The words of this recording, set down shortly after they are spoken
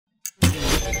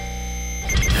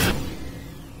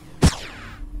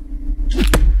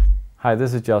Hi,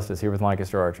 this is Justice here with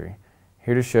Lancaster Archery,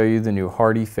 here to show you the new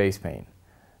Hardy Face Paint.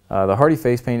 The Hardy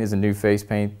Face Paint is a new face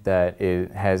paint that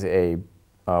has a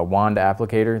wand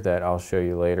applicator that I'll show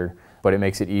you later, but it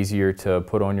makes it easier to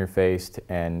put on your face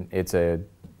and it's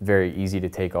very easy to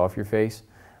take off your face.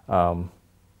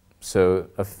 So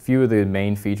a few of the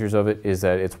main features of it is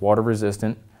that it's water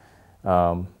resistant,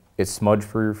 it's smudge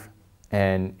proof,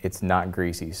 and it's not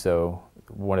greasy. So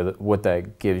what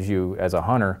that gives you as a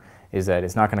hunter is that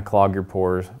it's not going to clog your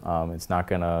pores, it's not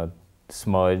going to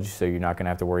smudge, so you're not going to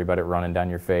have to worry about it running down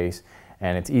your face,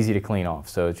 and it's easy to clean off.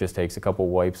 So it just takes a couple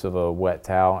wipes of a wet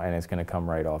towel and it's going to come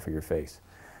right off of your face.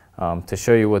 To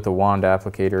show you what the wand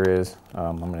applicator is,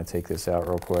 I'm going to take this out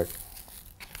real quick.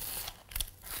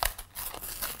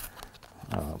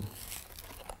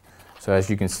 So as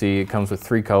you can see, it comes with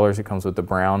 3 colors. It comes with the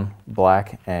brown,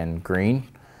 black, and green.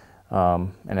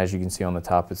 And as you can see on the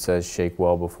top, it says shake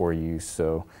well before use.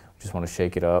 So just want to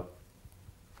shake it up.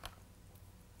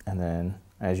 And then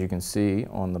as you can see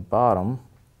on the bottom,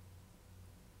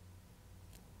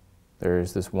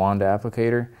 there's this wand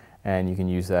applicator, and you can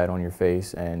use that on your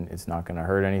face and it's not going to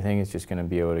hurt anything. It's just going to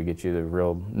be able to get you the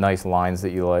real nice lines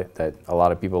that you like, that a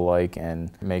lot of people like,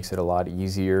 and it makes it a lot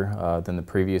easier than the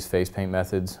previous face paint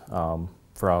methods,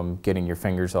 from getting your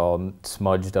fingers all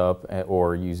smudged up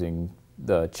or using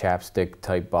the chapstick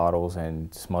type bottles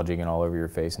and smudging it all over your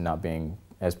face and not being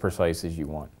as precise as you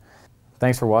want.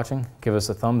 Thanks for watching. Give us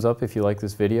a thumbs up if you like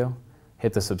this video.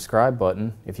 Hit the subscribe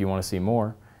button if you want to see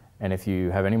more. And if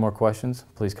you have any more questions,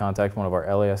 please contact one of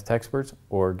our LAS Techsperts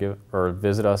or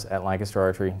visit us at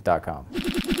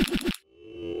lancasterarchery.com.